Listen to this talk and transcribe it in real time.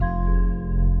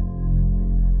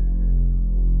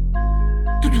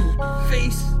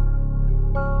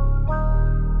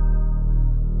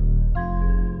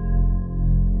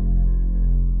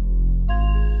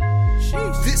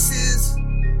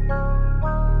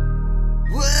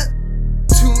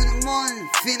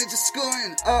finna just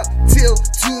scoring up till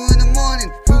 2 in the morning.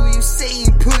 Who you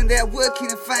saying putting that work in?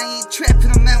 If I ain't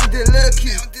trapping them out, they're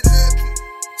lurking.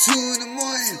 2 in the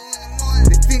morning.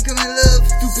 They think I'm in love,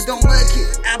 stupid don't work it.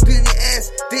 I've been your ass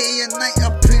day and night,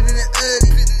 I printed it early.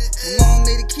 My mom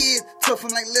made a kid, tough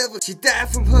I'm like leather. She died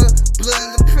from her blood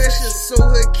under pressure, so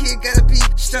her kid gotta be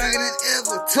stronger than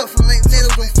ever. Tough I'm like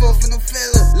metal, don't fall for no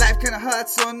fella. Life kinda hard,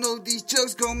 so I know these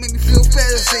jokes gon' make me feel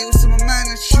better. Say what's in my mind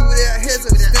and shoot without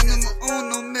hesitate. Stand on my own,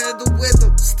 no matter the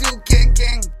weather. Still gang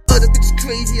gang. Other bitches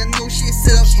crazy, I know she ain't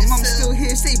set up. My mama still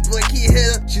here, say boy, keep your head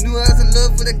up. She knew I was in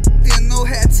love with her, didn't know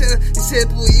how to tell her. He said,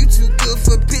 boy, you too good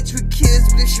for a bitch with kids,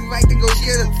 but if she right, then go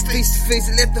get her. Face to face,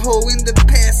 and left the hoe in the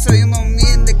past. So you know me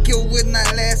and the girl would not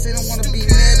last. They don't wanna be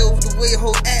mad over the way a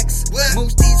hoe acts.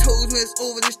 Most these hoes, when it's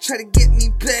over, just try to get me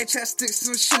back. Try to stick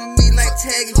some shit on me like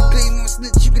tag. If you blame on a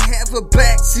snitch, you can have her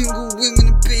back. Single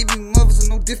women and baby mothers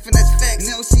are no different, that's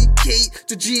facts. Now see Kate,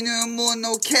 Georgina, and more,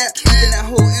 no cap. Even that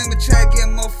whole Emma try to get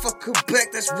a motherfucker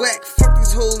back, that's whack. Fuck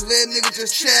these hoes, let nigga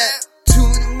just chat. 2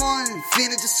 in the morning,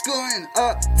 finna just scoring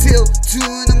up till 2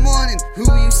 in the morning. Who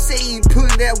you saying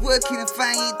putting that work in? If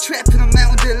I ain't trapping them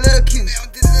out, they're lurking.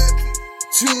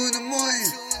 2 in the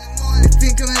morning. They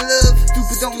think I'm in love,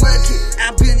 stupid don't work it.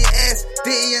 I've been your ass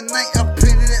day and night, I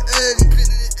printed it early.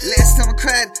 Last time I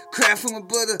cried for my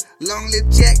brother. Long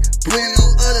live Jack, bring no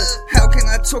other. How can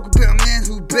I talk about a man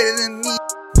who better than me?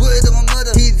 Word of my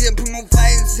mother, he didn't promote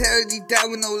violence. How did he die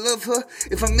with no love her?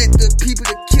 If I met the people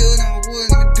that killed him, I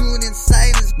wouldn't even do it in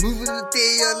silence. Moving the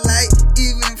day of light,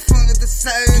 even in front of the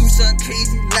sirens. Do something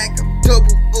crazy like I'm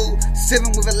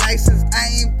 007 with a license. I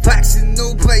ain't boxing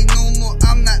nobody no more,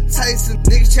 I'm not Tyson.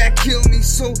 Niggas try to kill me,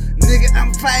 so nigga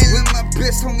I'm violent. When my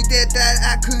best homie dad died,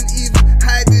 I couldn't even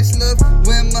hide this love.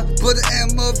 When my brother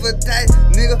and mother died,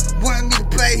 nigga wanted me to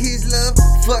buy his love.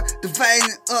 Fuck dividing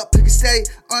it up, he could stay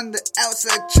on the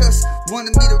outside trust.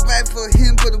 Wanted me to ride for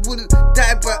him, but it wouldn't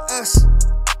die by us.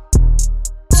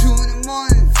 2 in the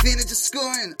morning, finna just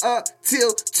scoring up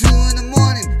till 2 in the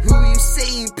morning. Who you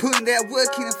saying putting that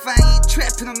work in? If I ain't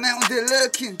trapping them out, they're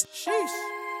lurking.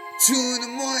 2 in the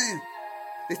morning.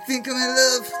 They think I'm in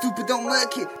love, stupid don't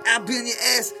work it. I've been your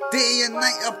ass day and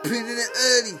night, I printed it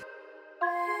early.